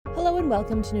Hello and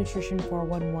welcome to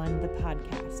Nutrition411, the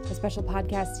podcast, a special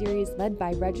podcast series led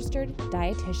by registered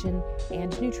dietitian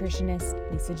and nutritionist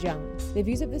Lisa Jones. The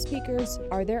views of the speakers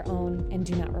are their own and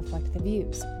do not reflect the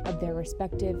views of their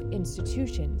respective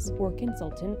institutions or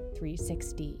Consultant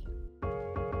 360.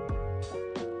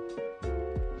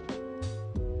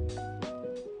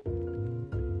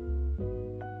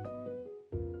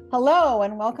 Hello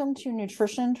and welcome to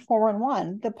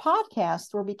Nutrition411, the podcast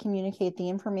where we communicate the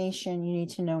information you need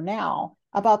to know now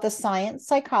about the science,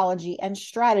 psychology, and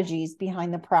strategies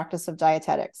behind the practice of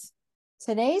dietetics.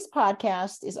 Today's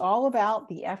podcast is all about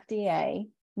the FDA.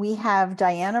 We have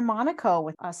Diana Monaco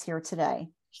with us here today.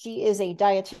 She is a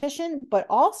dietitian, but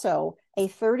also a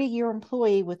 30-year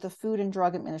employee with the Food and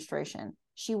Drug Administration.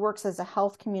 She works as a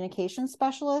health communication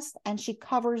specialist, and she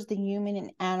covers the human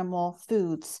and animal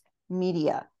foods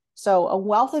media. So a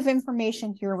wealth of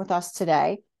information here with us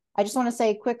today. I just want to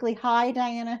say quickly, hi,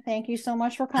 Diana. Thank you so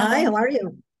much for coming. Hi, how are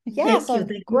you? Yes,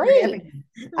 Thank great.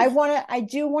 You for having me. I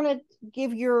do want to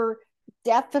give your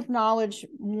depth of knowledge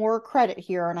more credit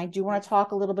here. And I do want to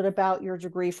talk a little bit about your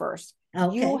degree first.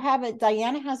 Okay.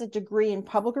 Diana has a degree in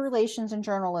public relations and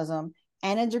journalism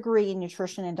and a degree in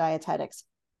nutrition and dietetics,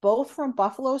 both from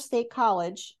Buffalo State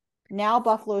College, now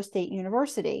Buffalo State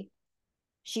University.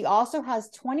 She also has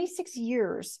 26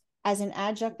 years as an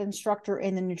adjunct instructor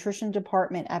in the nutrition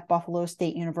department at Buffalo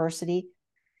State University,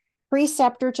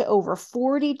 preceptor to over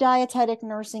 40 dietetic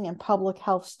nursing and public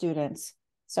health students.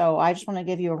 So I just want to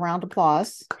give you a round of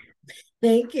applause.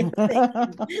 Thank you.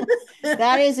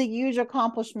 That is a huge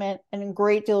accomplishment and a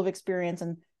great deal of experience.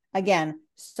 And again,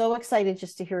 so excited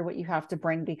just to hear what you have to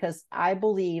bring, because I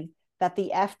believe that the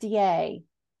FDA,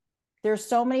 there's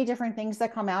so many different things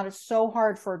that come out. It's so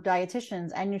hard for dietitians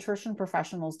and nutrition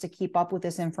professionals to keep up with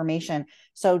this information.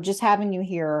 So just having you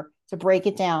here to break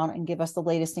it down and give us the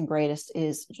latest and greatest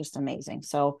is just amazing.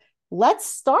 So let's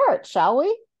start, shall we?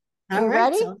 All right,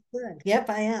 ready? sounds good. Yep,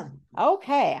 I am.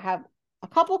 Okay, I have a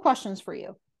couple of questions for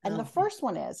you. And the first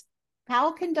one is,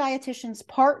 how can dietitians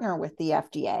partner with the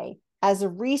FDA as a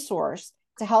resource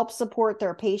to help support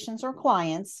their patients or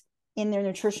clients in their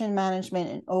nutrition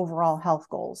management and overall health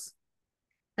goals?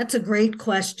 That's a great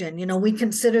question. You know, we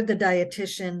consider the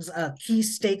dietitians a key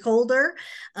stakeholder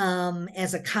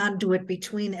as a conduit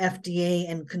between FDA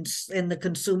and the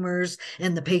consumers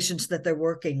and the patients that they're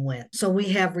working with. So we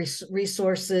have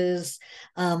resources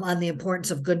on the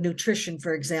importance of good nutrition,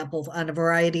 for example, on a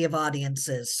variety of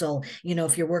audiences. So, you know,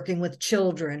 if you're working with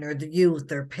children or the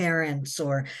youth or parents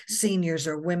or seniors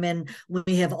or women,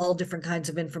 we have all different kinds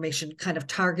of information kind of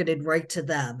targeted right to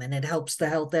them, and it helps the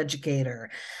health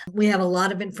educator. We have a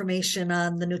lot of information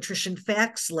on the nutrition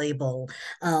facts label,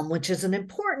 which is an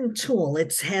important tool.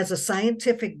 It has a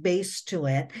scientific base to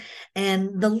it.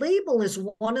 And the label is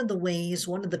one of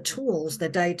the tools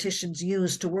that dietitians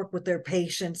use to work with their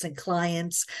patients and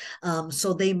clients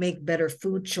so they make better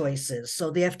food choices. So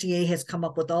the FDA has come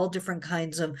up with all different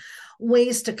kinds of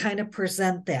ways to kind of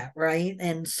present that, right?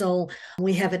 And so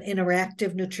we have an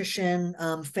interactive nutrition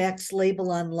facts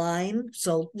label online.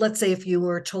 So let's say if you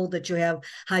were told that you have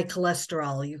high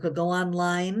cholesterol, you could go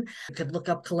online, you could look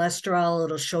up cholesterol,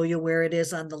 it'll show you where it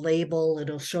is on the label,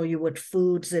 it'll show you what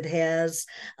foods it has,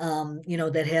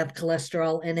 that have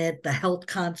cholesterol in it, the health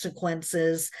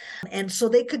consequences. And so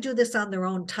they could do this on their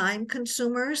own time,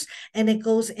 consumers, and it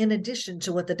goes in addition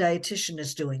to what the dietitian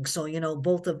is doing. So,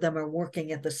 both of them are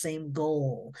working at the same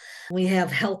goal. We have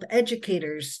health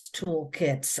educators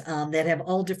toolkits that have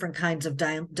all different kinds of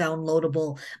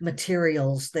downloadable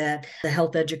materials that the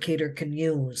health educator can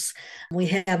use. We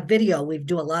have video. We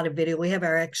do a lot of video. We have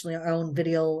our own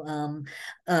video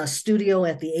studio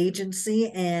at the agency,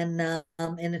 and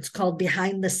it's called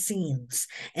Behind the Scenes,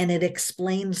 and it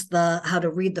explains how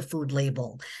to read the food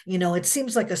label. It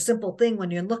seems like a simple thing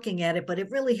when you're looking at it, but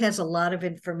it really has a lot of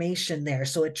information there.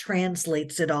 So it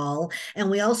translates it all, and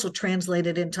we also translate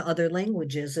it into other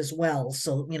languages as well.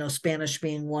 So, Spanish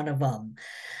being one of them.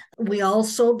 We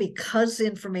also, because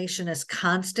information is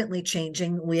constantly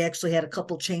changing, we actually had a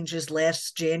couple changes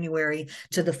last January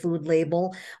to the food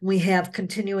label. We have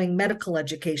continuing medical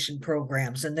education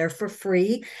programs, and they're for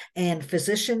free, and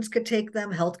physicians could take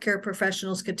them, healthcare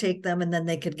professionals could take them, and then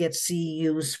they could get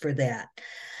CEUs for that.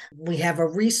 We have a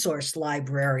resource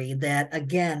library that,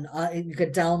 again, you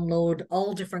could download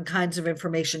all different kinds of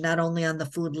information, not only on the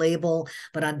food label,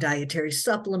 but on dietary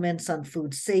supplements, on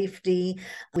food safety.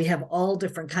 We have all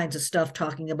different kinds of stuff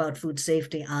talking about food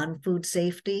safety on food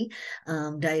safety.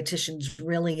 Dietitians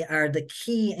really are the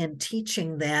key in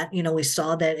teaching that. We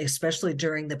saw that, especially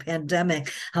during the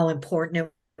pandemic, how important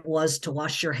it was to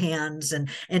wash your hands and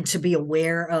to be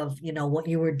aware of, what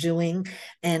you were doing.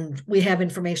 And we have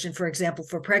information, for example,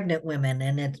 for pregnant women,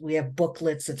 and we have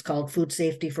booklets. It's called Food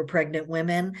Safety for Pregnant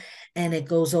Women. And it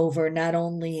goes over not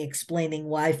only explaining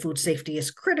why food safety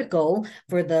is critical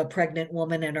for the pregnant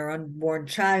woman and her unborn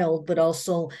child, but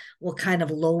also what kind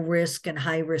of low risk and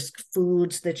high risk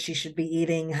foods that she should be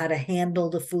eating, how to handle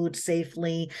the food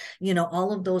safely,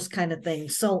 all of those kind of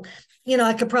things. So,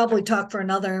 I could probably talk for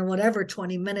another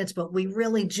 20 minutes, but we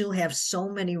really do have so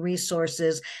many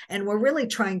resources, and we're really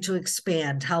trying to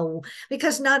expand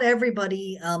because not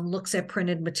everybody looks at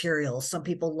printed materials. Some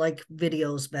people like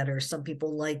videos better. Some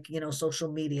people like,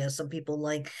 social media. Some people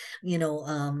like,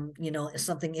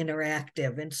 something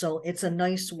interactive. And so it's a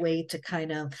nice way to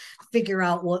kind of figure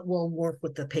out what will work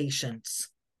with the patients.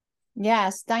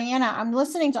 Yes, Diana, I'm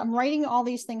writing all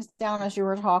these things down as you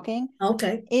were talking.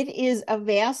 Okay. It is a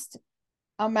vast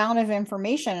amount of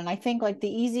information. And I think like the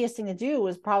easiest thing to do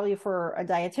is probably for a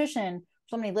dietitian,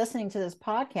 somebody listening to this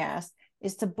podcast,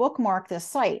 is to bookmark this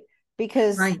site,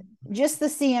 because just the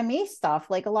CME stuff,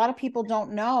 like a lot of people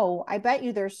don't know. I bet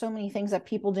you there's so many things that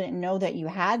people didn't know that you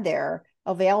had there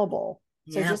available.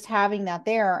 So just having that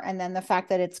there, and then the fact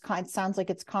that it sounds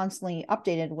like it's constantly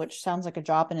updated, which sounds like a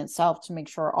job in itself to make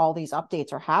sure all these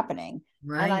updates are happening.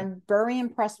 Right. And I'm very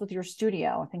impressed with your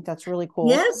studio. I think that's really cool.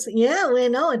 Yes. Yeah. We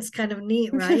know it's kind of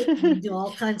neat, right? We do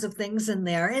all kinds of things in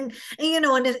there. And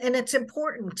it's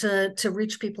important to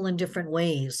reach people in different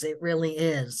ways. It really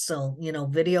is. So,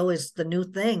 video is the new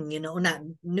thing, not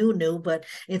new, but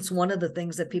it's one of the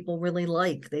things that people really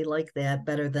like. They like that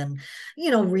better than,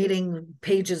 reading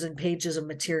pages and pages of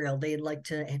material. They like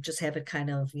to just have it kind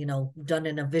of, done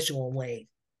in a visual way.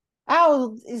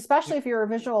 Oh, especially if you're a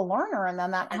visual learner, and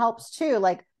then that helps too.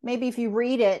 Like maybe if you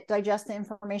read it, digest the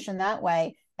information that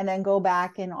way, and then go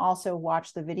back and also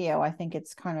watch the video. I think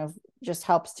it's kind of just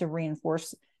helps to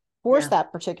reinforce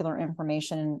that particular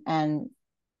information, and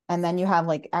then you have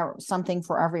like something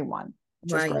for everyone,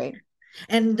 which is great.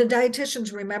 And the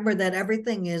dietitians remember that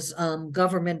everything is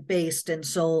government based. And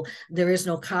so there is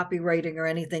no copywriting or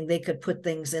anything. They could put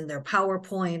things in their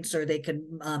PowerPoints, or they could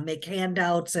make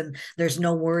handouts, and there's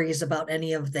no worries about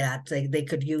any of that. They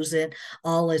could use it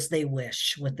all as they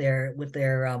wish with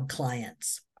their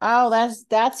clients. Oh,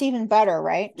 that's even better,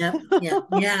 right?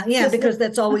 Yeah, because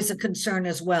that's always a concern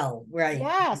as well, right?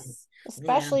 Yes.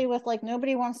 Especially with like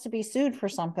nobody wants to be sued for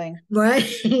something. Right.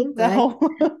 So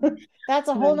that's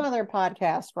a whole nother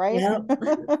podcast, right?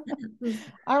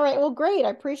 All right. Well, great. I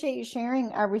appreciate you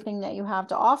sharing everything that you have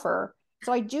to offer.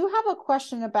 So I do have a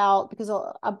question about, because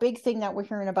a big thing that we're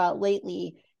hearing about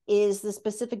lately is the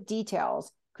specific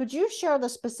details. Could you share the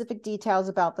specific details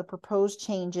about the proposed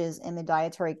changes in the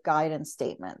dietary guidance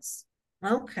statements?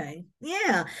 Okay.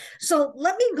 Yeah. So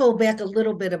let me go back a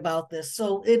little bit about this.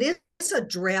 So it is a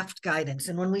draft guidance.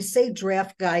 And when we say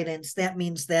draft guidance, that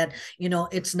means that,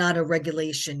 it's not a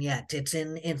regulation yet. It's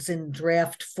in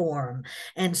draft form.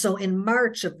 And so in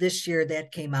March of this year,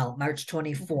 that came out, March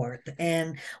 24th.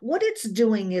 And what it's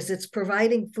doing is it's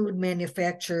providing food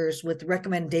manufacturers with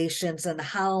recommendations on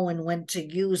how and when to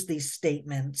use these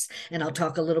statements. And I'll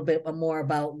talk a little bit more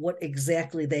about what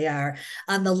exactly they are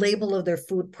on the label of their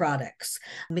food products,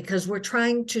 because we're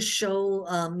trying to show,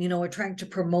 we're trying to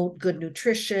promote good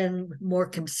nutrition, more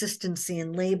consistency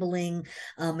in labeling,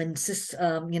 and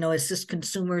assist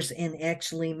consumers in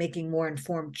actually making more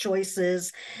informed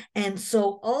choices. And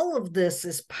so all of this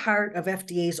is part of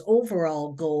FDA's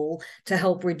overall goal to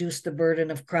help reduce the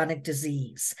burden of chronic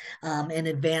disease, and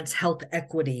advance health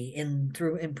equity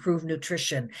through improved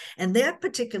nutrition. And that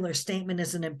particular statement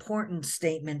is an important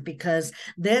statement because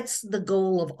that's the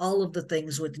goal of all of the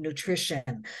things with nutrition.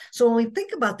 So when we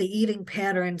think about the eating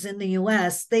patterns in the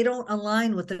US, they don't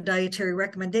align with the dietary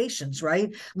recommendations,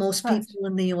 right? Most people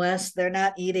in the US, they're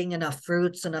not eating enough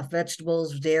fruits, enough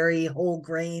vegetables, dairy, whole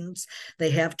grains.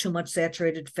 They have too much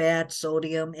saturated fat,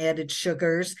 sodium, added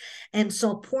sugars. And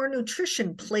so poor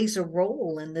nutrition plays a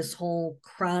role in this whole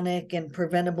chronic and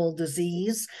preventable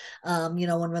disease. When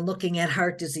we're looking at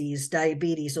heart disease,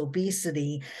 diabetes,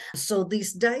 obesity. So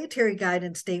these dietary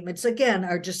guidance statements, again,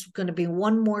 are just going to be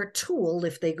one more tool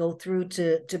if they go through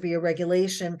to be a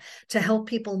regulation to help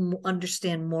people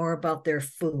understand more about their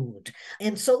food.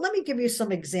 And so let me give you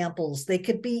some examples. They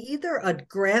could be either a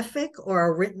graphic or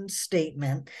a written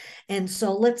statement. And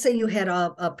so let's say you had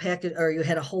a packet, or you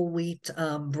had a whole wheat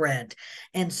bread.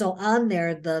 And so on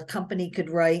there, the company could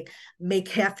write, make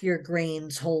half your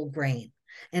grains whole grain.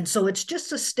 And so it's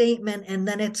just a statement, and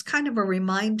then it's kind of a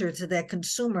reminder to that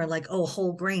consumer, like, oh,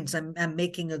 whole grains, I'm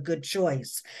making a good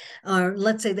choice. Or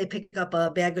let's say they pick up a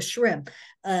bag of shrimp.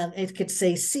 It could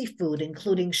say seafood,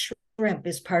 including shrimp shrimp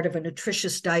is part of a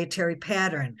nutritious dietary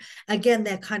pattern. Again,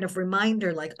 that kind of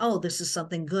reminder, like, oh, this is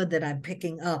something good that I'm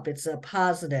picking up. It's a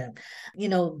positive,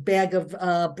 bag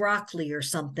of broccoli or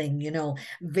something,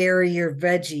 vary your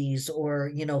veggies,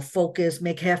 or, focus,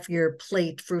 make half your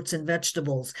plate fruits and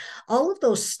vegetables. All of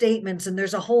those statements, and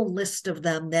there's a whole list of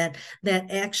them that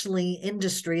actually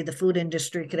the food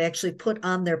industry could actually put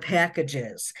on their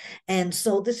packages. And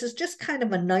so this is just kind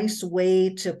of a nice way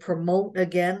to promote,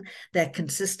 again, that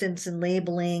consistency in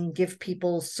labeling, give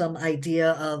people some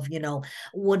idea of,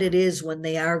 what it is when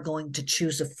they are going to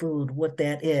choose a food, what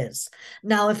that is.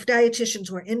 Now, if dietitians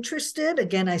were interested,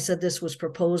 again, I said this was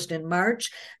proposed in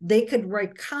March, they could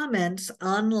write comments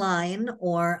online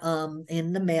or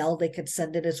in the mail. They could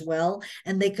send it as well.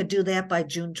 And they could do that by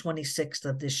June 26th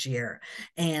of this year.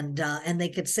 And they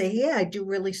could say, yeah, I do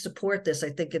really support this. I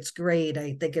think it's great.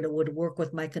 I think it would work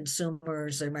with my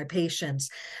consumers or my patients.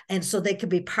 And so they could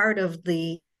be part of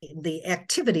the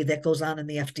activity that goes on in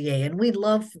the FDA. And we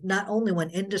love not only when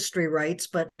industry writes,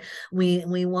 but we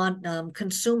want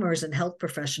consumers and health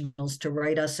professionals to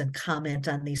write us and comment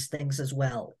on these things as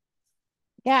well.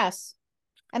 Yes.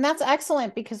 And that's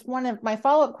excellent, because one of my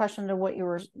follow-up questions to what you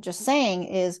were just saying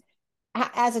is,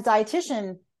 as a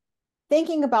dietitian,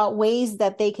 thinking about ways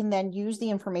that they can then use the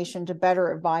information to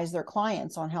better advise their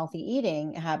clients on healthy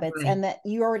eating habits, right. And that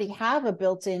you already have a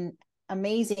built-in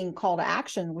amazing call to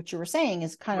action, which you were saying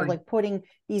is kind of like putting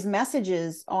these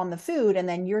messages on the food, and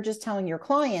then you're just telling your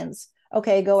clients,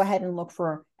 okay, go ahead and look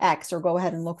for X, or go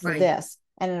ahead and look for this,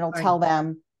 and it'll tell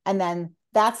them. And then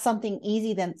that's something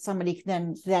easy that somebody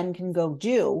then can go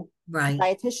do. Right. The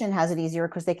dietitian has it easier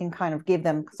because they can kind of give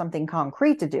them something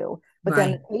concrete to do, but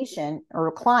then the patient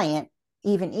or client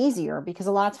even easier, because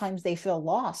a lot of times they feel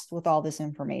lost with all this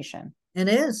information. It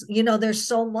is, there's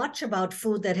so much about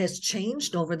food that has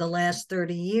changed over the last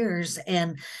 30 years.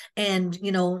 And,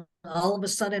 all of a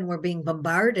sudden we're being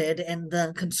bombarded, and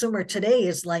the consumer today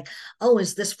is like, oh,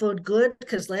 is this food good?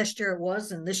 Because last year it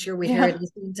was, and this year we hear it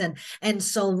isn't. And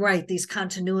so, these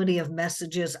continuity of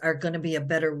messages are going to be a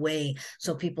better way.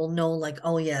 So people know, like,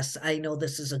 oh, yes, I know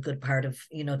this is a good part of,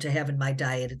 to have in my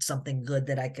diet. It's something good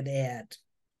that I could add.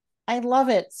 I love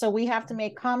it. So we have to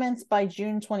make comments by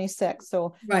June 26th.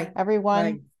 So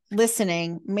everyone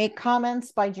listening, make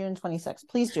comments by June 26th.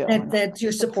 Please do. That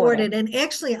you're supported. And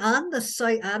actually on the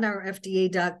site, on our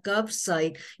FDA.gov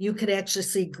site, you could actually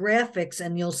see graphics,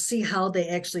 and you'll see how they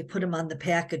actually put them on the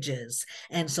packages.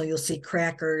 And so you'll see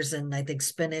crackers, and I think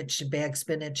spinach, bag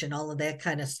spinach, and all of that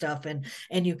kind of stuff. And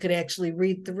you could actually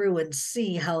read through and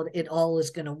see how it all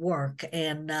is going to work.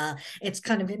 And it's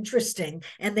kind of interesting.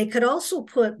 And they could also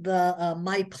put the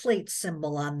My Plate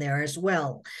symbol on there as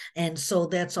well. And so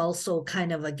that's also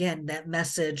kind of, again, that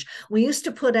message. We used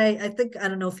to put I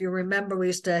don't know if you remember, we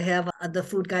used to have the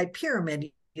food guide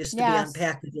pyramid used to be on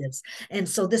packages. And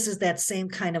so this is that same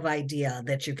kind of idea,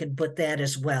 that you can put that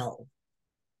as well.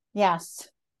 Yes.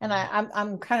 And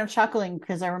I'm kind of chuckling,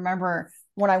 because I remember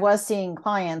when I was seeing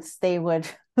clients, they would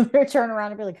turn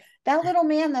around and be like, that little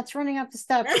man that's running up the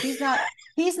steps, he's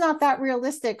not that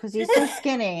realistic because he's too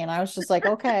skinny. And I was just like,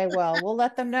 okay, well, we'll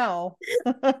let them know.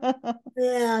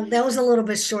 Yeah, that was a little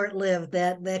bit short-lived,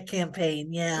 that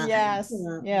campaign. Yeah. Yes.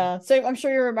 Yeah. So I'm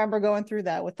sure you remember going through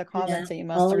that with the comments that you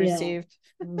must have received.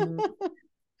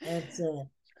 That's it.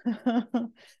 That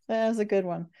was a good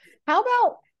one. How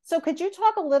about, so could you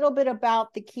talk a little bit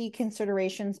about the key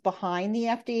considerations behind the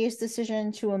FDA's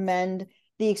decision to amend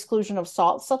the exclusion of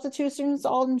salt substitutions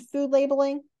on food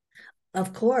labeling?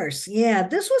 Of course. Yeah.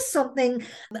 This was something,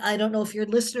 I don't know if your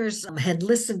listeners had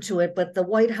listened to it, but the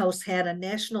White House had a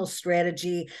national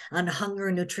strategy on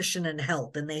hunger, nutrition, and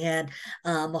health. And they had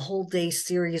a whole day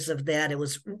series of that. It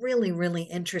was really, really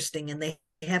interesting. And they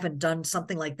haven't done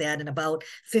something like that in about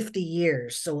 50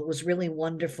 years. So it was really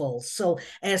wonderful. So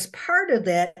as part of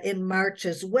that, in March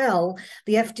as well,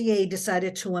 the FDA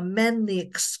decided to amend the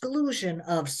exclusion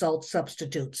of salt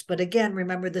substitutes. But again,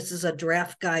 remember, this is a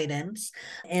draft guidance,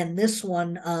 and this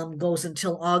one goes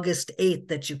until August 8th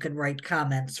that you can write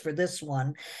comments for this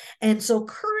one. And so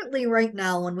currently right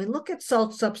now, when we look at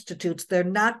salt substitutes, they're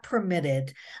not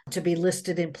permitted to be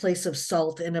listed in place of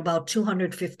salt in about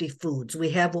 250 foods. We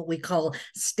have what we call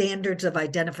standards of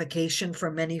identification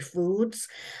for many foods.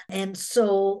 And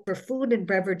so for food and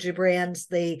beverage brands,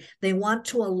 they want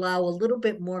to allow a little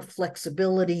bit more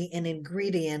flexibility in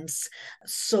ingredients,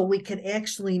 so we can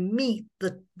actually meet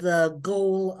the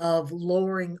goal of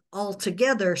lowering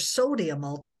altogether sodium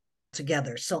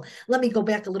together. So let me go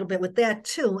back a little bit with that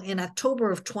too. In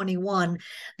October of 21,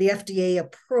 the FDA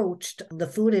approached the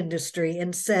food industry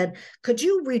and said, could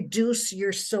you reduce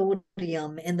your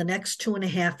sodium in the next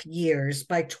 2.5 years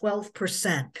by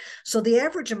 12%? So the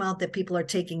average amount that people are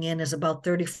taking in is about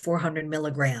 3,400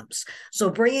 milligrams. So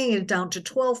bringing it down to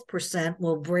 12%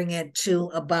 will bring it to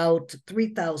about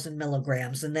 3,000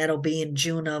 milligrams. And that'll be in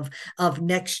June of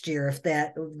next year, if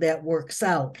that works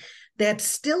out. That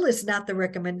still is not the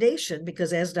recommendation,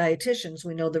 because as dietitians,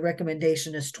 we know the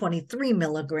recommendation is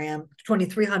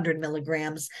 2,300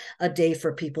 milligrams a day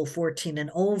for people 14 and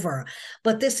over.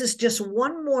 But this is just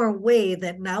one more way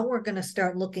that now we're going to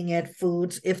start looking at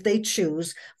foods, if they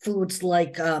choose, foods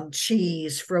like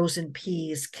cheese, frozen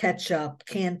peas, ketchup,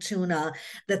 canned tuna,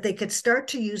 that they could start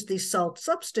to use these salt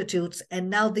substitutes. And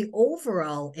now the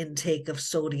overall intake of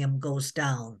sodium goes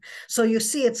down. So you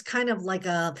see, it's kind of like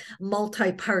a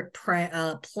multi-part plan,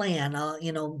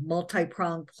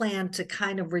 multi-pronged plan to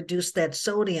kind of reduce that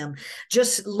sodium.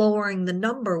 Just lowering the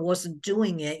number wasn't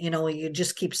doing it. You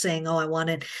just keep saying, oh,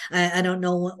 I don't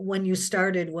know when you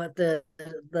started what the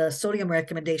sodium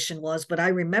recommendation was, but I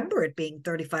remember it being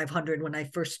 3,500 when I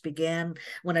first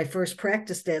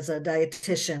practiced as a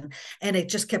dietitian, and it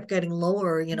just kept getting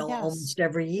lower, Yes. almost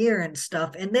every year and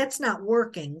stuff. And that's not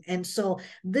working. And so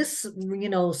this,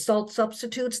 salt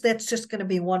substitutes, that's just going to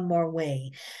be one more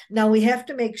way. Now we have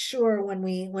to make sure when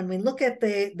we look at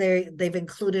they've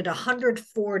included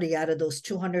 140 out of those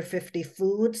 250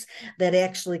 foods that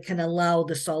actually can allow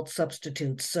the salt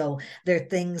substitutes. So there are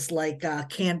things like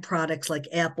canned products like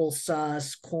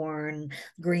applesauce, corn,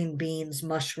 green beans,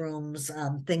 mushrooms,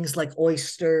 things like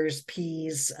oysters,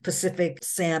 peas, Pacific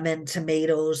salmon,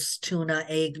 tomatoes, tuna,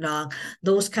 eggnog.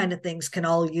 Those kind of things can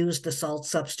all use the salt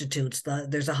substitutes.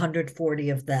 There's 140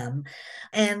 of them.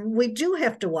 And we do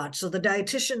have to watch. So the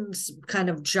dietitian's kind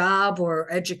of job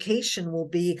or education will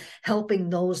be helping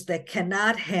those that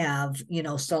cannot have,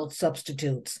 salt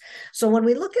substitutes. So when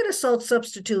we look at a salt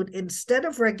substitute, instead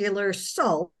of regular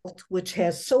salt, which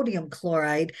has sodium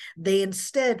chloride, they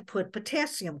instead put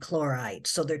potassium chloride.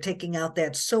 So they're taking out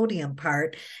that sodium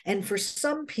part. And for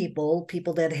some people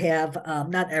that have,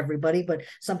 not everybody, but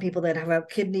some people that have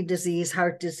kidney disease,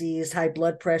 heart disease, high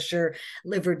blood pressure,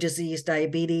 liver disease,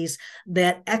 diabetes,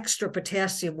 that extra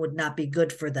potassium would not be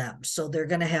good for them. So they're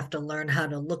going to have to learn how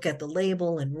to look at the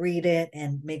label and read it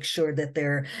and make sure that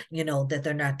they're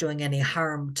not doing any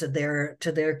harm to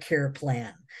their care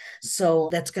plan. So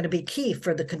that's going to be key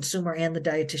for the consumer and the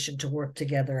dietitian to work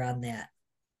together on that.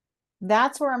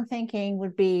 That's where I'm thinking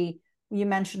would be, you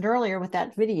mentioned earlier with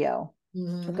that video,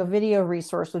 like a video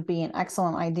resource would be an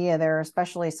excellent idea there,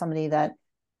 especially somebody that,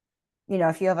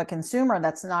 if you have a consumer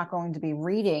that's not going to be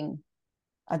reading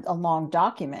a long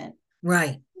document.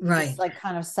 Right. Just like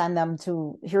kind of send them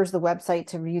to, here's the website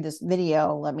to view this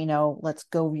video. Let me know. Let's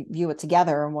go view it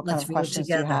together. And what kind of questions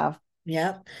do you have?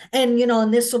 Yeah. And,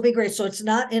 and this will be great. So it's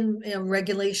not in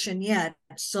regulation yet.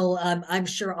 So I'm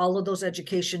sure all of those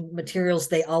education materials,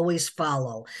 they always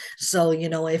follow. So,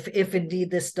 if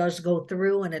indeed this does go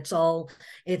through and it's all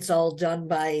done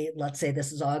by, let's say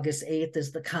this is August 8th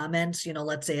is the comments,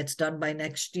 let's say it's done by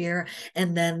next year.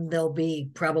 And then there'll be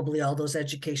probably all those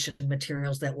education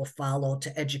materials that will follow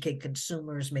to educate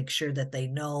consumers, make sure that they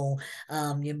know,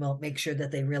 make sure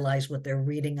that they realize what they're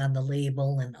reading on the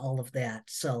label and all of that.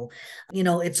 So,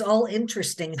 it's all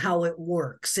interesting how it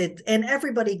works. And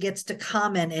everybody gets to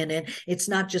comment in it. It's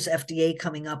not just FDA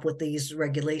coming up with these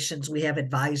regulations. We have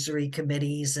advisory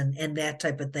committees and that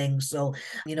type of thing. So,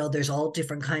 there's all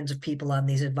different kinds of people on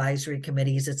these advisory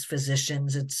committees. It's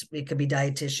physicians, it could be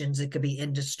dietitians, it could be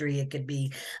industry, it could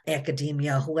be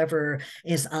academia, whoever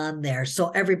is on there. So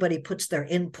everybody puts their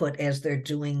input as they're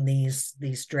doing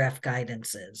these draft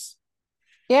guidances.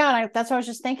 Yeah, and that's what I was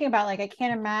just thinking about. Like, I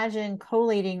can't imagine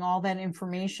collating all that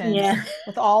information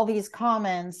with all these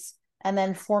comments and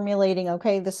then formulating,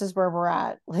 okay, this is where we're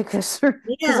at. Like, because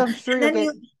I'm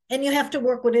sure and you have to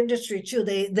work with industry too.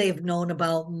 They've known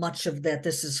about much of that.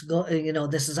 This is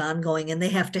this is ongoing, and they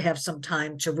have to have some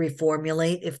time to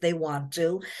reformulate if they want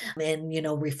to, and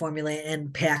reformulate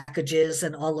and packages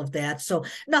and all of that. So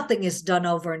nothing is done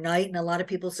overnight. And a lot of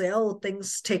people say, oh,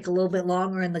 things take a little bit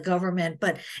longer in the government,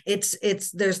 but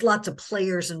there's lots of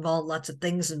players involved, lots of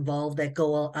things involved that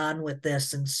go on with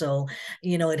this, and so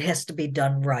it has to be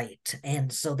done right,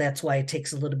 and so that's why it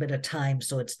takes a little bit of time,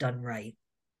 so it's done right.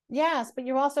 Yes, but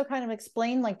you also kind of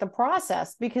explain like the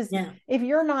process, because if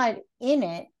you're not in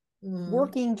it,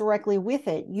 working directly with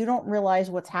it, you don't realize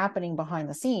what's happening behind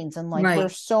the scenes. And like,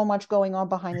 there's so much going on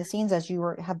behind the scenes, as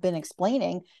you have been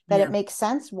explaining, that it makes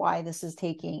sense why this is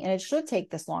taking, and it should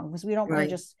take this long, because we don't really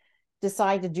just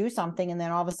decide to do something, and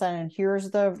then all of a sudden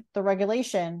here's the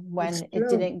regulation when it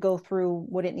didn't go through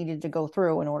what it needed to go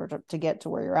through in order to get to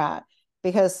where you're at.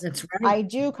 Because That's right. I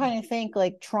do kind of think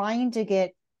like trying to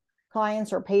get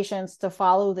clients or patients to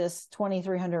follow this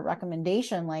 2300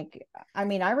 recommendation. Like, I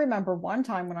mean, I remember one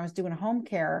time when I was doing home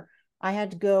care, I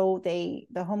had to go,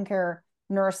 the home care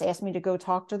nurse asked me to go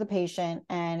talk to the patient,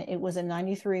 and it was a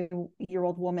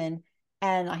 93-year-old woman,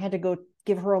 and I had to go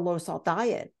give her a low salt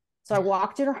diet. So I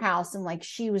walked in her house, and like,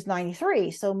 she was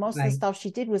 93. So most of the stuff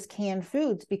she did was canned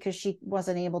foods because she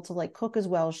wasn't able to like cook as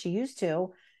well as she used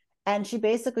to. And she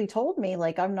basically told me,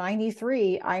 like, I'm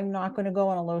 93, I'm not going to go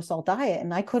on a low salt diet.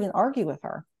 And I couldn't argue with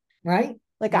her. Right.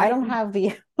 Like, I don't have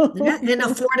the and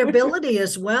affordability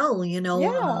as well,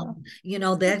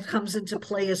 that comes into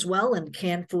play as well. And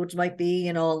canned foods might be,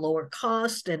 a lower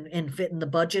cost and fit in the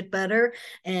budget better.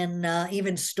 And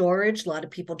even storage, a lot of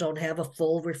people don't have a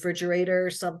full refrigerator or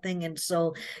something. And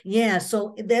so,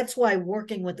 so that's why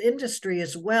working with industry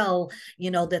as well,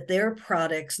 that their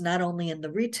products, not only in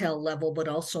the retail level, but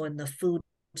also in the food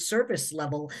service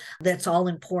level, that's all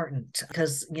important,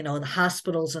 because the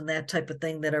hospitals and that type of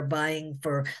thing that are buying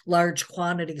for large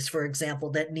quantities, for example,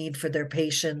 that need for their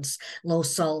patients low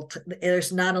salt,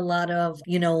 there's not a lot of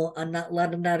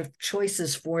not of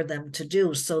choices for them to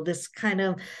do. So this kind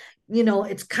of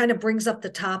it's kind of brings up the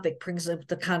topic, brings up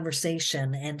the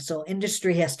conversation, and so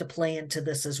industry has to play into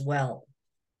this as well.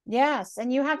 Yes,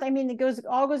 and you have to, I mean, it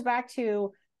all goes back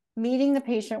to meeting the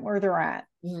patient where they're at.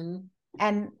 Mm-hmm.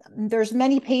 And there's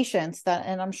many patients that,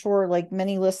 and I'm sure like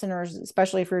many listeners,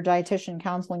 especially if you're a dietitian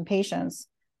counseling patients,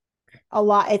 a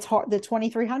lot, it's hard. The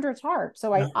 2300 is hard.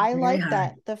 So I like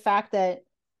that, the fact that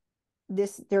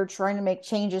they're trying to make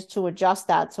changes to adjust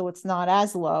that so it's not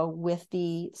as low with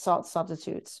the salt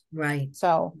substitutes. Right.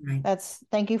 So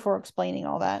thank you for explaining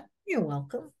all that. You're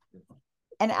welcome.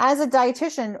 And as a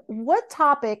dietitian, what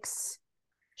topics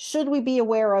should we be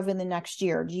aware of in the next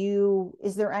year?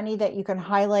 Is there any that you can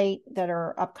highlight that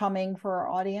are upcoming for our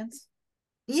audience?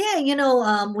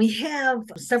 Yeah, we have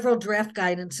several draft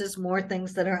guidances, more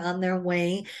things that are on their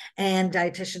way, and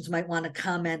dietitians might want to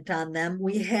comment on them.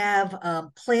 We have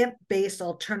plant-based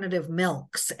alternative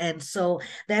milks, and so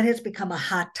that has become a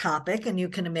hot topic, and you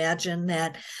can imagine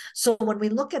that. So when we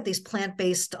look at these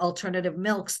plant-based alternative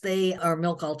milks, they are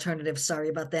milk alternatives, sorry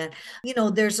about that.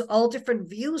 There's all different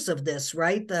views of this,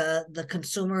 right? The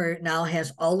consumer now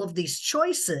has all of these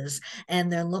choices,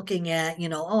 and they're looking at,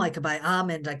 I could buy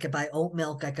almond, I could buy oat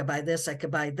milk, I could buy this, I could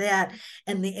buy that.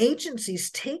 And the agency's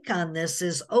take on this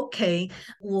is, okay,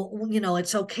 well,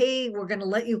 it's okay. We're going to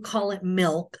let you call it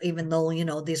milk, even though,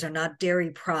 these are not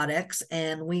dairy products.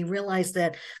 And we realize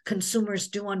that consumers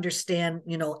do understand,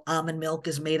 almond milk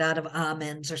is made out of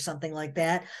almonds or something like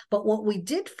that. But what we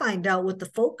did find out with the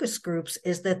focus groups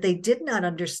is that they did not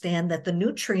understand that the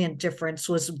nutrient difference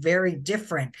was very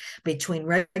different between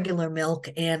regular milk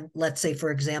and, let's say, for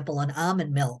example, an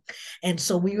almond milk. And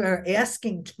so we are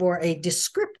asking for a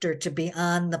descriptor to be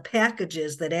on the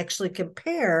packages that actually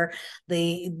compare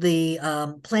the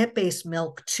plant-based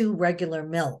milk to regular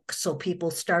milk, so people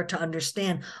start to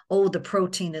understand, oh, the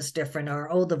protein is different,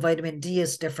 or oh, the vitamin D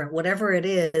is different, whatever it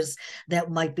is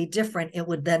that might be different, it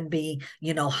would then be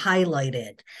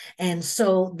highlighted. And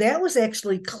so that was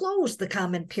actually closed, the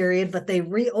comment period, but they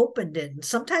reopened it. And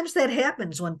sometimes that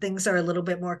happens when things are a little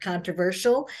bit more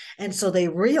controversial, and so they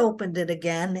reopened it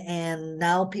again, and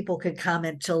now people could comment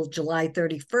till July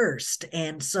 31st.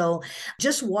 And so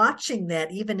just watching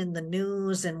that, even in the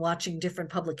news and watching different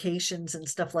publications and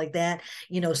stuff like that,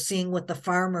 seeing what the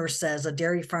farmer says, a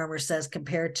dairy farmer says,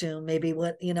 compared to maybe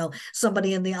what,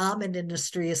 somebody in the almond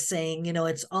industry is saying,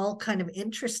 it's all kind of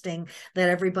interesting that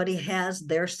everybody has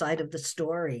their side of the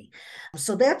story.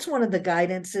 So that's one of the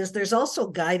guidances. There's also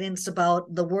guidance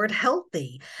about the word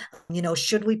healthy.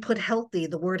 Should we put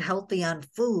the word healthy on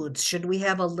foods? Should we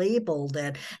have a label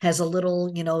that has a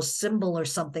little, symbol or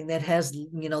something that has,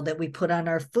 that we put on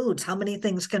our foods? How many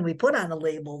things can we put on a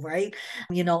label, right?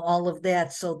 All of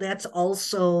that. So that's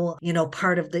also,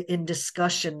 part of the in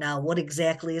discussion now. What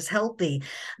exactly is healthy?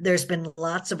 There's been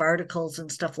lots of articles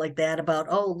and stuff like that about,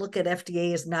 oh, look at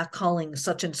FDA is not calling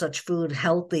such and such food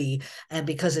healthy, and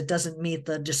because it doesn't meet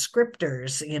the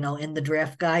descriptors, in the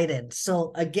draft guidance.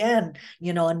 So again,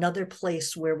 another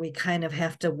place where we kind of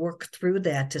have to work through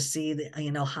that to see,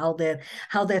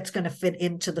 how that's going to fit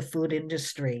into the food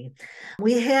industry.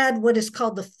 We had what is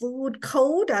called the food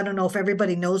code. I don't know if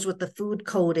everybody knows what the food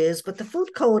code is, but the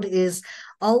food code is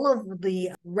all of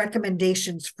the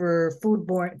recommendations for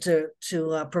foodborne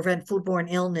to prevent foodborne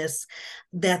illness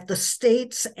that the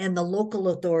states and the local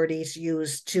authorities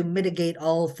use to mitigate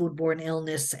all foodborne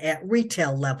illness at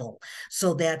retail level.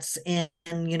 So that's in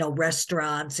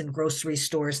restaurants and grocery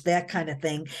stores, that kind of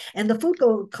thing. And the food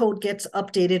code gets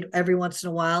updated every once in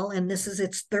a while. And this is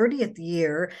its 30th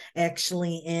year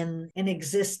actually in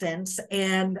existence.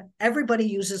 And everybody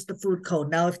uses the food code.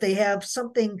 Now, if they have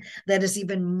something that is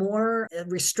even more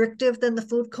restrictive than the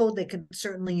food code, they can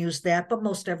certainly use that. But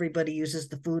most everybody uses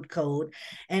the food code.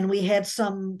 And we had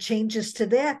some changes to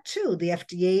that too. The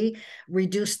FDA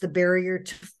reduced the barrier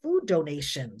to food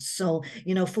donations. So,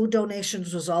 food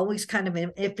donations was always kind of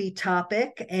an iffy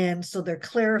topic. And so they're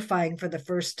clarifying for the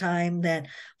first time that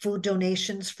food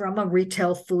donations from a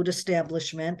retail food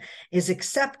establishment is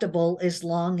acceptable as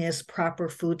long as proper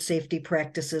food safety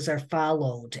practices are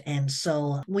followed. And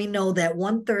so we know that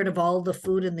 1/3 of all the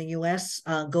food in the US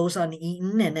goes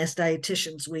uneaten. And as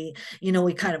dietitians, we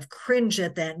kind of cringe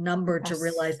at that number to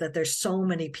realize that there's so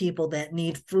many people that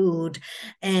need food.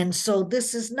 And so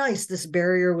this is nice. This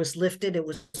barrier was lifted. It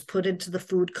was put into the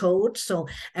food code. So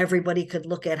everybody could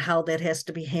look at how that has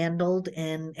to be handled.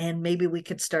 And maybe we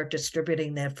could start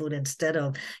distributing that food instead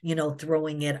of,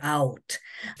 throwing it out.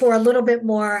 For a little bit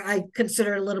more, I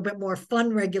consider a little bit more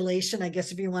fun regulation, I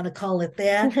guess if you want to call it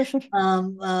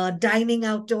that. Dining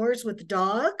outdoors with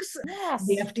dogs. Yes.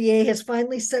 The FDA has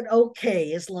finally said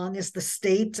okay, as long as the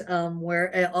state where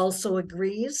it also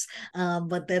agrees.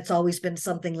 But that's always been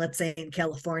something, let's say in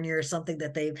California or something,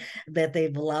 that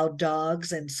they've allowed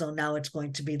dogs, and so now it's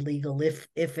going to be legal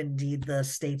if indeed the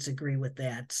states agree with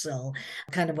that. So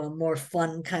kind of a more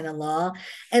fun kind of law.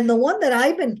 And the one that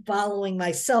I've been following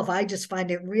myself, I just find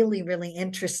it really, really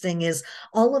interesting, is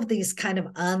all of these kind of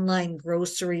online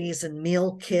groceries and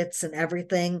meal kits and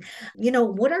everything.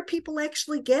 What are people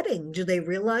actually getting? Do they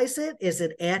realize it? Is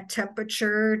it at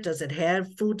temperature? Does it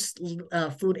have food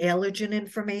allergen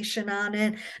information on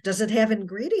it? Does it have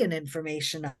ingredient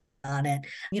information on it?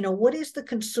 What is the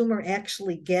consumer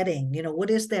actually getting?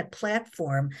 What is that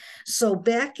platform? So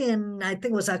back in, I think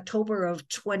it was October of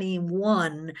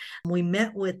 21, we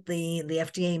met with the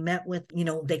FDA met with,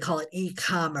 they call it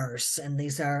e-commerce. And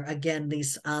these are, again,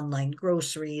 these online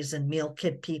groceries and meal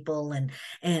kit people and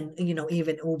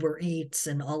even Uber Eats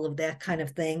and all of that kind of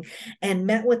thing, and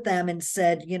met with them and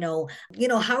said,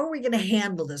 how are we going to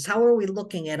handle this? How are we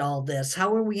looking at all this?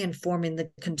 How are we informing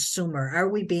the consumer? Are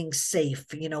we being safe?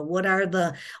 What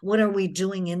are we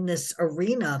doing in this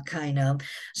arena kind of?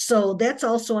 So that's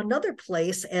also another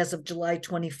place as of July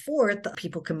 24th,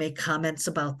 people can make comments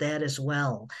about that as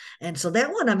well. And so that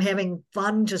one, I'm having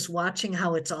fun just watching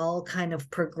how it's all kind of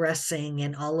progressing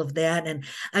and all of that. And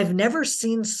I've never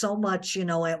seen so much,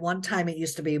 at one time it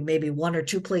used to be maybe 1 or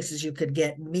 2 places you could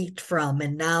get meat from.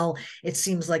 And now it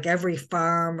seems like every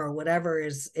farm or whatever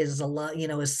is a lot,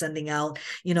 is sending out,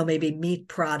 maybe meat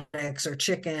products or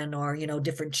chicken or,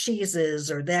 different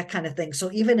cheeses or that kind of thing. So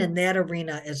even in that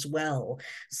arena as well.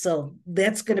 So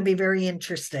that's going to be very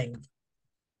interesting.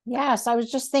 Yes, I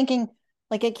was just thinking,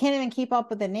 like, it can't even keep up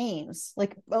with the names.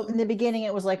 Like in the beginning,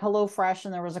 it was like HelloFresh,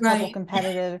 and there was a couple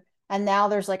competitive. And now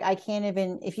there's like, I can't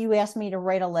even, if you asked me to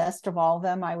write a list of all of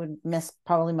them, I would miss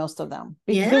probably most of them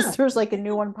because there's like a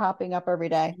new one popping up every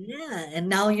day. Yeah. And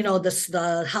now,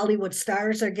 the Hollywood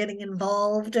stars are getting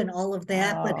involved and all of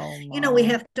that. But, we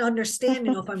have to understand,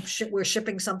 if we're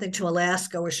shipping something to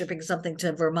Alaska, we're shipping something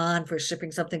to Vermont, we're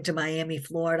shipping something to Miami,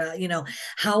 Florida,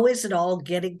 how is it all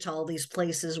getting to all these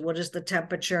places? What is the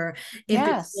temperature? If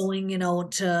it's going,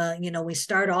 we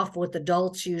start off with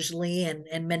adults usually,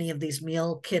 and many of these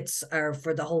meal kits are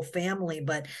for the whole family,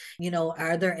 but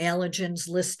are there allergens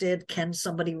listed? Can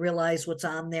somebody realize what's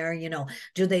on there?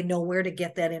 Do they know where to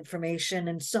get that information?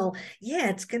 And so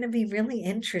it's going to be really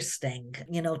interesting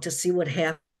to see what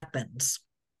happens.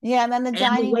 And then the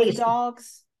dining with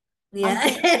dogs.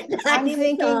 I'm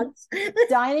thinking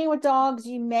dining with dogs,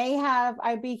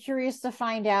 I'd be curious to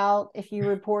find out if you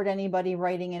report anybody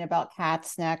writing in about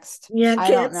cats next.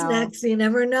 Cats next. You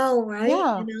never know, right?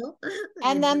 Yeah.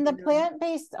 And then the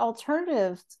plant-based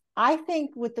alternatives, I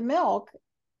think with the milk,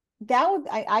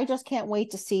 I just can't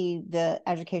wait to see the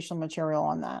educational material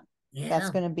on that.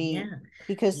 That's going to be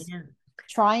because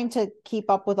trying to keep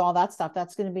up with all that stuff,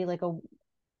 that's going to be like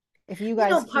if you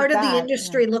guys keep Part of the that,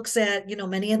 industry looks at,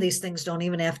 many of these things don't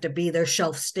even have to be, they're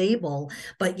shelf stable,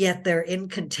 but yet they're in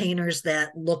containers that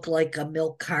look like a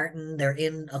milk carton. They're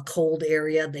in a cold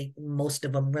area. Most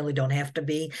of them really don't have to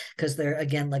be, because they're,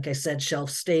 again, like I said, shelf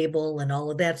stable and all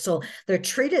of that. So they're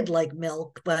treated like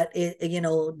milk, but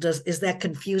is that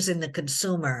confusing the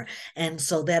consumer? And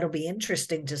so that'll be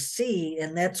interesting to see.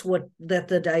 And that's that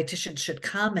the dietitian should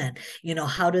comment,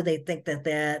 how do they think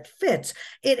that fits?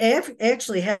 It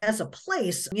actually has a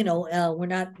place.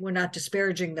 We're not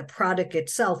disparaging the product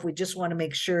itself. We just want to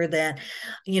make sure that,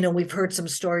 we've heard some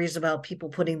stories about people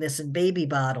putting this in baby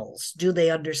bottles. Do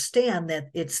they understand that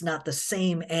it's not the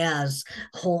same as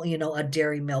whole, a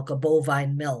dairy milk, a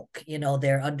bovine milk?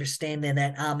 They're understanding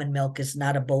that almond milk is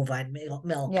not a bovine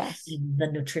milk. Yes. The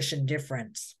nutrition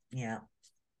difference. Yeah.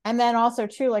 And then also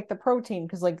too, like the protein,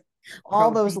 because like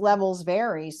all those levels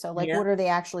vary. So like, what are they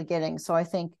actually getting? So I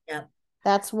think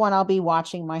that's one I'll be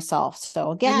watching myself. So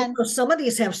again, some of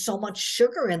these have so much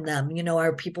sugar in them.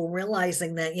 Are people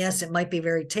realizing that, yes, it might be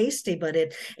very tasty, but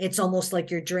it's almost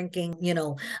like you're drinking,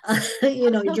 you're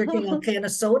drinking a can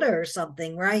of soda or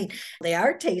something, right? They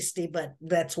are tasty, but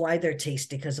that's why they're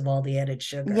tasty, because of all the added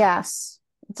sugar. Yes.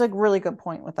 It's a really good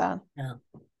point with that. Yeah.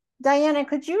 Diana,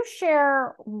 could you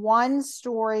share one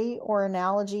story or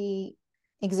analogy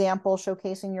example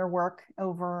showcasing your work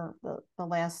over the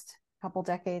last couple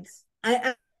decades?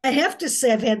 I have to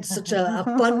say, I've had such a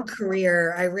fun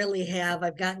career. I really have.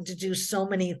 I've gotten to do so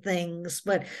many things,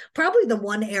 but probably the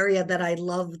one area that I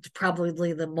loved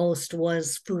probably the most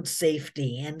was food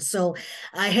safety. And so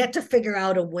I had to figure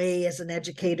out a way as an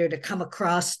educator to come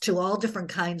across to all different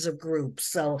kinds of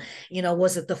groups. So,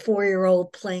 was it the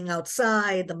 4-year-old playing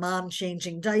outside, the mom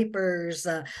changing diapers,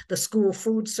 the school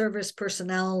food service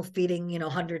personnel feeding,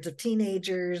 hundreds of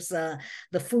teenagers, the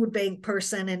food bank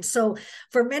person. And so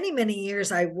for many, many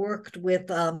years, I worked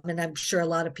with, and I'm sure a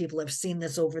lot of people have seen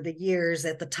this over the years.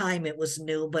 At the time, it was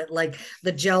new, but like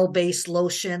the gel-based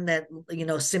lotion that,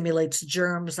 simulates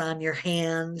germs on your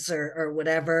hands or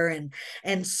whatever.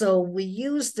 And so we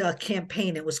used a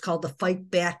campaign. It was called the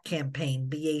Fight Back campaign,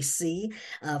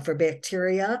 BAC, for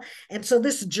bacteria. And so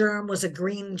this germ was a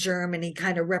green germ, and he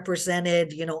kind of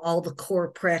represented, all the core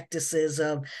practices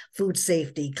of food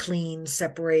safety: clean,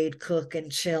 separate, cook,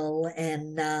 and chill.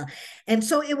 And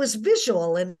so it was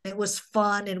visual and it was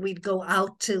fun. And we'd go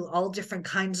out to all different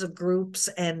kinds of groups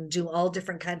and do all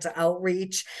different kinds of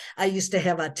outreach. I used to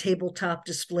have a tabletop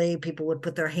display. People would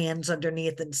put their hands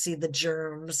underneath and see the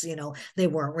germs. They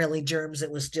weren't really germs. It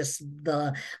was just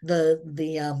the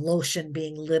lotion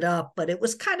being lit up. But it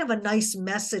was kind of a nice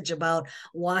message about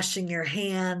washing your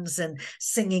hands and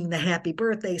singing the happy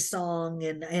birthday song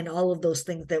and all of those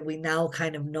things that we now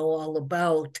kind of know all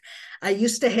about. I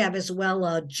used to have as well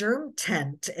a germ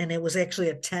tent, and it was actually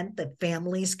a tent that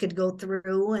families could go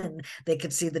through and they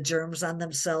could see the germs on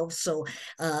themselves. So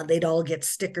they'd all get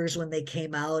stickers when they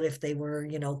came out if they were,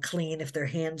 clean, if their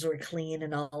hands were clean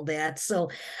and all that. So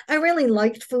I really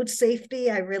liked food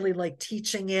safety. I really liked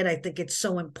teaching it. I think it's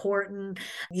so important.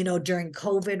 During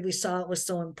COVID, we saw it was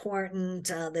so important,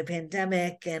 the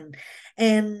pandemic. And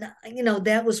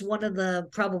that was one of the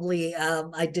probably,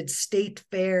 I did state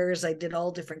fairs. I did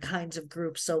all different kinds of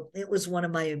groups. So it was one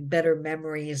of my better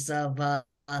memories of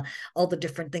all the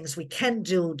different things we can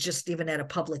do, just even at a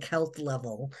public health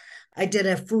level. I did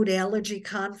a food allergy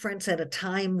conference at a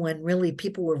time when really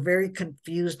people were very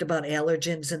confused about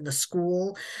allergens in the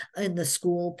school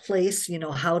place,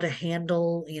 how to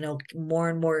handle, more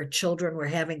and more children were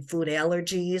having food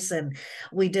allergies. And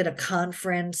we did a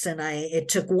conference, and it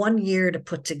took 1 year to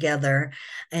put together,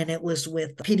 and it was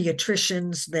with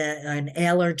pediatricians and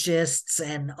allergists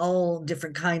and all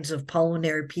different kinds of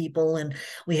pulmonary people. And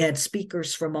we had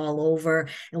speakers from all over,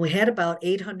 and we had about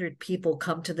 800 people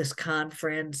come to this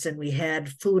conference, and we had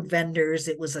food vendors.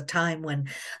 It was a time when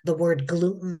the word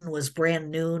gluten was brand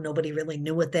new. Nobody really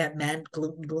knew what that meant,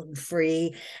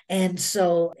 gluten-free. And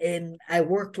so, I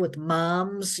worked with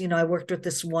moms. I worked with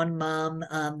this one mom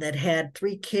that had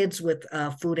 3 kids with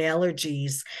food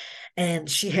allergies. And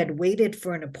she had waited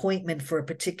for an appointment for a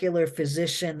particular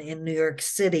physician in New York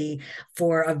City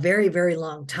for a very, very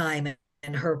long time.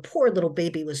 And her poor little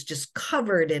baby was just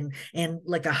covered in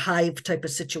like a hive type of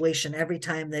situation every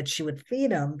time that she would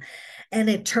feed him. And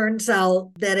it turns out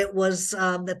that it was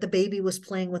that the baby was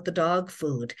playing with the dog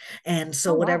food. And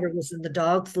so whatever was in the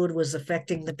dog food was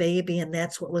affecting the baby. And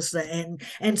that's what was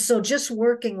and so just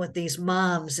working with these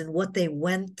moms and what they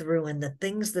went through and the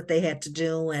things that they had to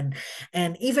do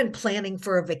and even planning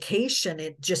for a vacation,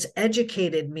 it just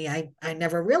educated me. I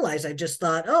never realized. I just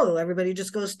thought, oh, everybody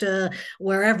just goes to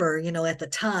wherever, at the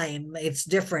time, it's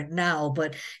different now,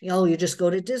 but you just go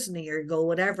to Disney or go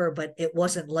whatever, but it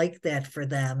wasn't like that for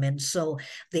them. And so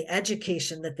the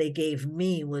education that they gave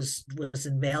me was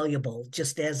invaluable,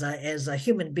 just as a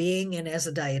human being and as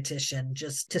a dietitian,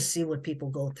 just to see what people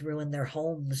go through in their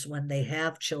homes when they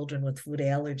have children with food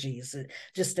allergies.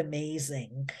 Just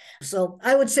amazing. So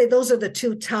I would say those are the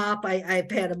two top.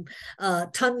 I've had them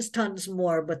tons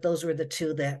more, but those were the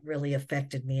two that really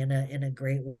affected me in a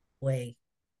great way.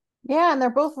 Yeah, and they're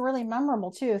both really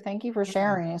memorable too. Thank you for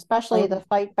sharing, especially the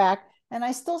fight back. And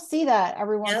I still see that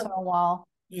every once in a while.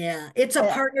 Yeah, it's a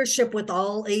partnership with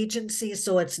all agencies,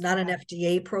 so it's not an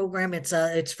FDA program.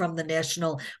 It's from the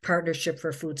National Partnership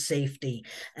for Food Safety,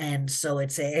 and so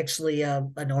it's actually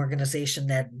an organization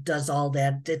that does all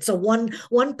that. It's a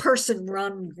one person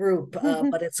run group,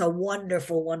 but it's a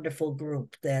wonderful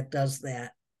group that does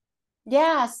that.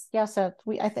 Yes.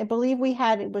 I believe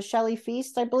it was Shelley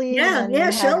Feast, I believe.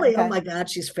 Yeah, Shelley. Okay. Oh my God,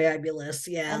 she's fabulous.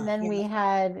 Yeah. And then we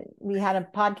had a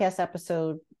podcast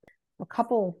episode,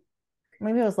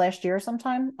 maybe it was last year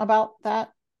sometime, about that.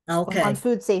 Okay. On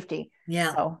food safety.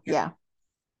 Yeah. So yeah.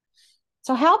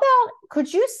 So how about,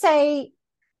 could you say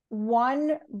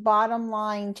one bottom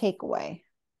line takeaway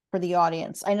for the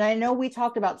audience? And I know we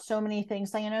talked about so many things,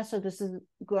 Diana, so this is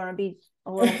going to be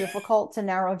a little difficult to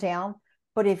narrow down.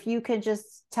 But if you could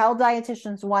just tell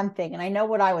dietitians one thing, and I know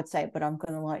what I would say, but I'm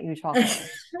going to let you talk first.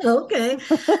 Okay.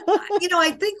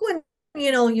 I think when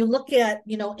you look at,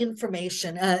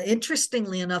 information,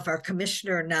 interestingly enough, our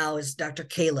commissioner now is Dr.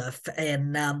 Califf,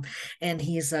 and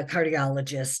he's a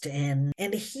cardiologist,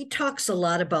 and he talks a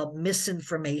lot about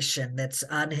misinformation that's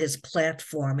on his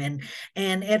platform.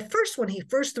 And at first, when he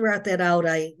first threw that out,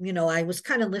 I was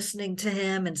kind of listening to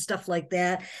him and stuff like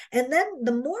that. And then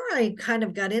the more I kind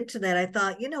of got into that, I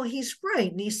thought, he's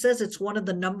right. And he says it's one of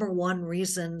the number one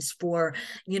reasons for,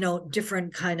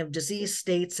 different kind of disease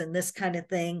states and this kind of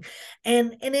thing.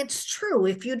 And it's true.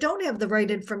 If you don't have the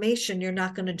right information, you're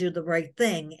not going to do the right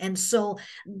thing. And so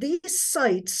these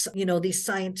sites, these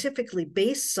scientifically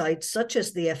based sites, such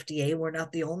as the FDA, we're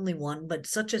not the only one, but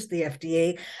such as the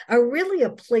FDA, are really a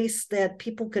place that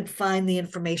people could find the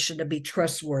information to be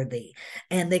trustworthy,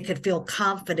 and they could feel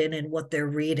confident in what they're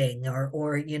reading or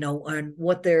on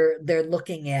what they're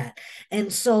looking at.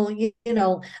 And so,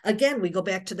 again, we go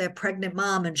back to that pregnant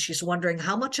mom, and she's wondering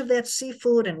how much of that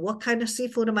seafood and what kind of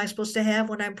seafood am I supposed to have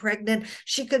when I'm pregnant.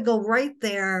 She could go right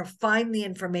there, find the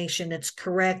information. It's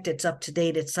correct. It's up to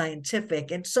date. It's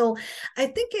scientific. And so I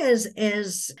think as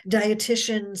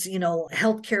dietitians,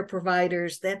 healthcare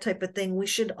providers, that type of thing, we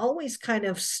should always kind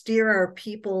of steer our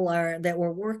people that we're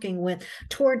working with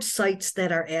towards sites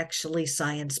that are actually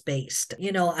science-based.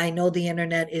 I know the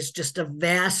internet is just a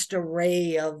vast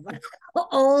array of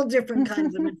all different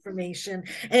kinds of information,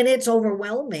 and it's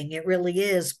overwhelming. It really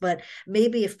is. But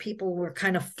maybe if people were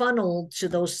kind of funneled to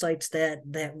those sites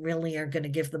that really are going to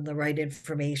give them the right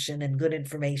information and good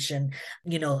information,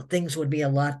 things would be a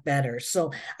lot better.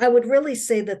 So I would really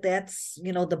say that's,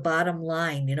 the bottom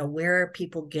line. Where are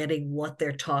people getting what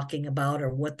they're talking about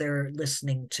or what they're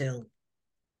listening to?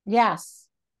 Yes.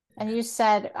 And you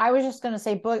said, I was just going to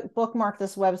say bookmark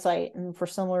this website, and for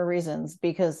similar reasons,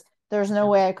 because there's no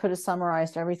way I could have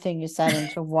summarized everything you said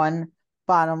into one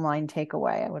bottom line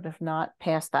takeaway. I would have not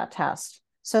passed that test.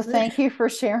 So thank you for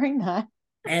sharing that.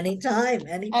 Anytime.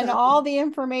 And all the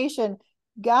information.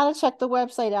 Got to check the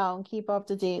website out and keep up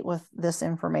to date with this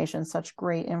information. Such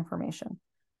great information.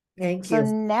 Thank you. So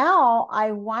now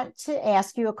I want to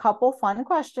ask you a couple fun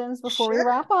questions before we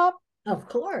wrap up. Of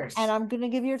course. And I'm going to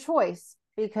give you a choice,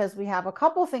 because we have a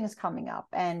couple things coming up,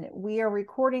 and we are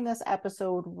recording this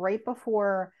episode right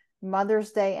before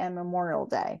Mother's Day and Memorial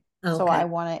Day. Okay. So I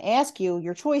want to ask you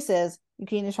your choices. You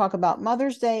can either talk about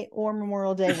Mother's Day or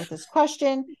Memorial Day with this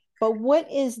question, but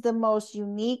what is the most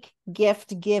unique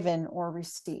gift given or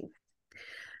received?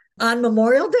 On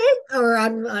Memorial Day or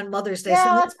on Mother's Day?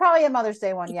 Yeah, that's probably a Mother's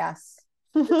Day one, yes.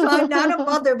 So I'm not a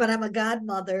mother, but I'm a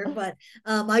godmother. But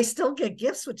I still get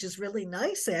gifts, which is really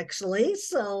nice, actually.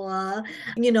 So,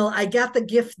 I got the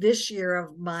gift this year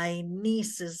of my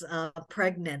niece is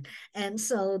pregnant. And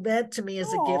so that to me is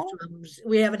a gift.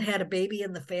 We haven't had a baby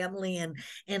in the family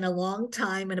in a long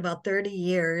time, in about 30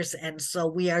 years. And so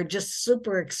we are just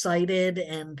super excited.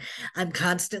 And I'm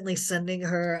constantly sending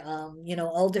her,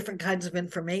 all different kinds of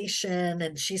information.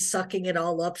 And she's sucking it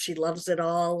all up. She loves it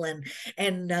all.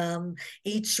 And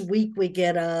each week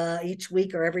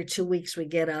or every 2 weeks, we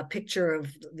get a picture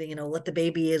of what the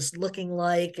baby is looking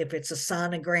like, if it's a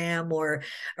sonogram or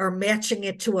matching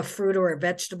it to a fruit or a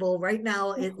vegetable. Right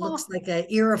now, it looks like an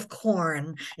ear of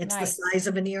corn. It's Nice. the size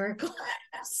of an ear of corn.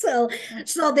 So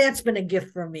that's been a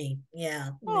gift for me. Yeah.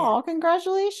 Oh,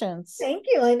 congratulations. Thank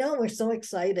you. I know, we're so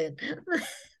excited.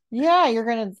 Yeah, you're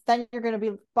gonna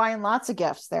be buying lots of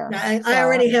gifts there. I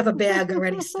already have a bag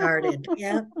already started.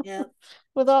 Yeah.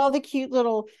 With all the cute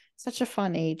little, such a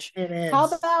fun age. It is. How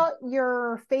about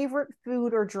your favorite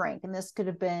food or drink? And this could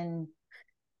have been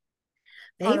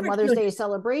on a Mother's Day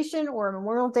celebration or a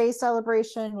Memorial Day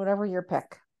celebration, whatever your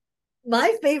pick.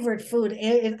 My favorite food,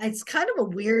 it's kind of a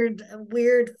weird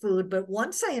food, but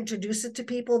once I introduce it to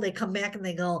people, they come back and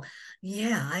they go,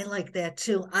 yeah, I like that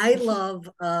too. I love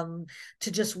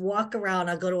to just walk around.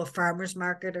 I'll go to a farmer's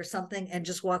market or something and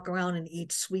just walk around and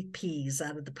eat sweet peas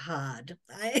out of the pod.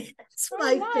 It's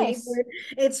my favorite.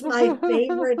 It's my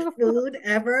favorite food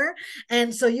ever.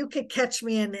 And so you could catch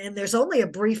me and there's only a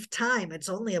brief time. It's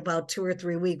only about 2 or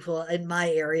 3 weeks, well, in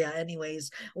my area anyways,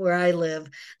 where I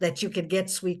live, that you could get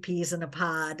sweet peas in a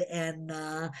pod. And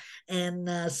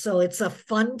so it's a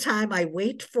fun time. I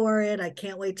wait for it. I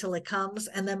can't wait till it comes.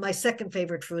 And then my second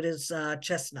favorite food is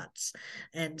chestnuts.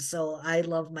 And so I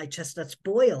love my chestnuts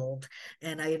boiled.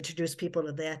 And I introduce people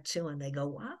to that too. And they go,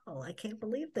 wow, I can't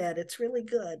believe that. It's really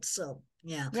good. So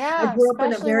yeah. I grew up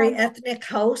in a very ethnic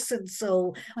house. And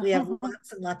so we have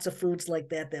lots and lots of foods like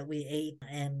that we ate.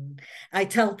 And I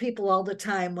tell people all the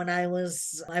time,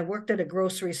 I worked at a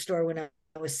grocery store when I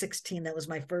was 16. That was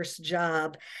my first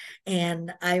job.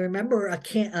 And I remember a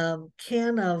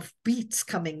can of beets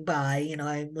coming by.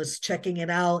 I was checking it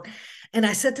out. And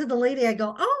I said to the lady, I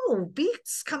go, oh,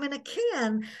 beets come in a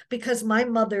can, because my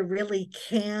mother really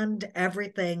canned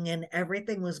everything and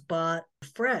everything was bought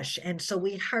fresh. And so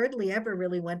we hardly ever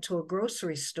really went to a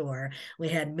grocery store. We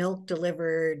had milk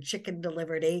delivered, chicken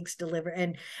delivered, eggs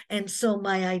delivered. And so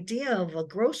my idea of a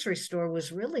grocery store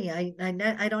was really, I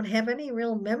don't have any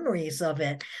real memories of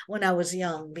it when I was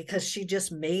young, because she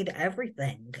just made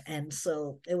everything. And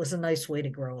so it was a nice way to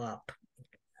grow up.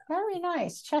 Very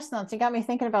nice. Chestnuts. You got me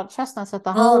thinking about chestnuts at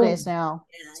the holidays now.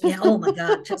 Yeah. Oh my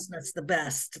God. Chestnuts, the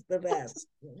best.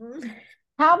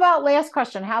 How about, last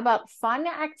question, how about fun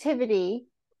activity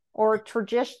or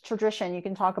tradition? You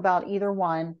can talk about either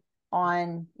one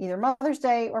on either Mother's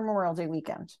Day or Memorial Day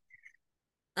weekend.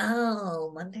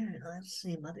 Oh,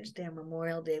 Mother's Day or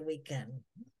Memorial Day weekend.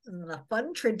 A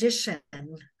fun tradition. I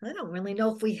don't really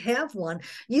know if we have one.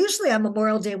 Usually on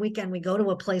Memorial Day weekend, we go to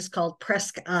a place called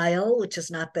Presque Isle, which is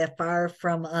not that far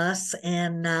from us,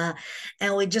 and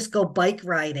we just go bike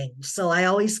riding. So I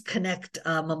always connect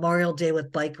Memorial Day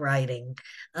with bike riding.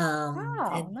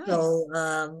 Nice. So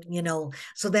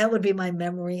that would be my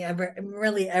memory.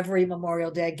 Every Memorial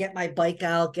Day, I get my bike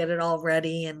out, get it all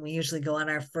ready, and we usually go on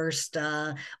our first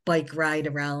bike ride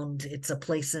around. It's a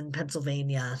place in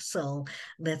Pennsylvania, so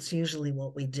that's usually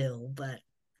what we do. But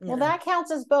that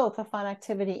counts as both a fun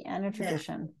activity and a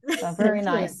tradition. So very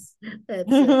nice.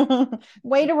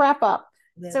 Way to wrap up.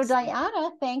 So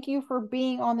Diana, thank you for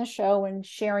being on the show and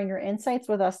sharing your insights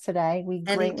with us today. We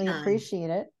greatly appreciate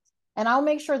it. And I'll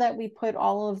make sure that we put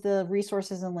all of the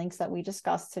resources and links that we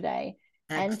discussed today.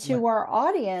 Excellent. And to our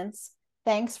audience,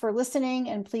 thanks for listening,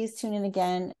 and please tune in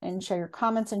again and share your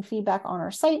comments and feedback on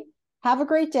our site. Have a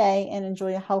great day and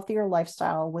enjoy a healthier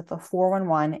lifestyle with the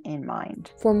 411 in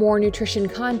mind. For more nutrition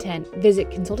content,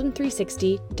 visit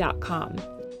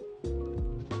consultant360.com.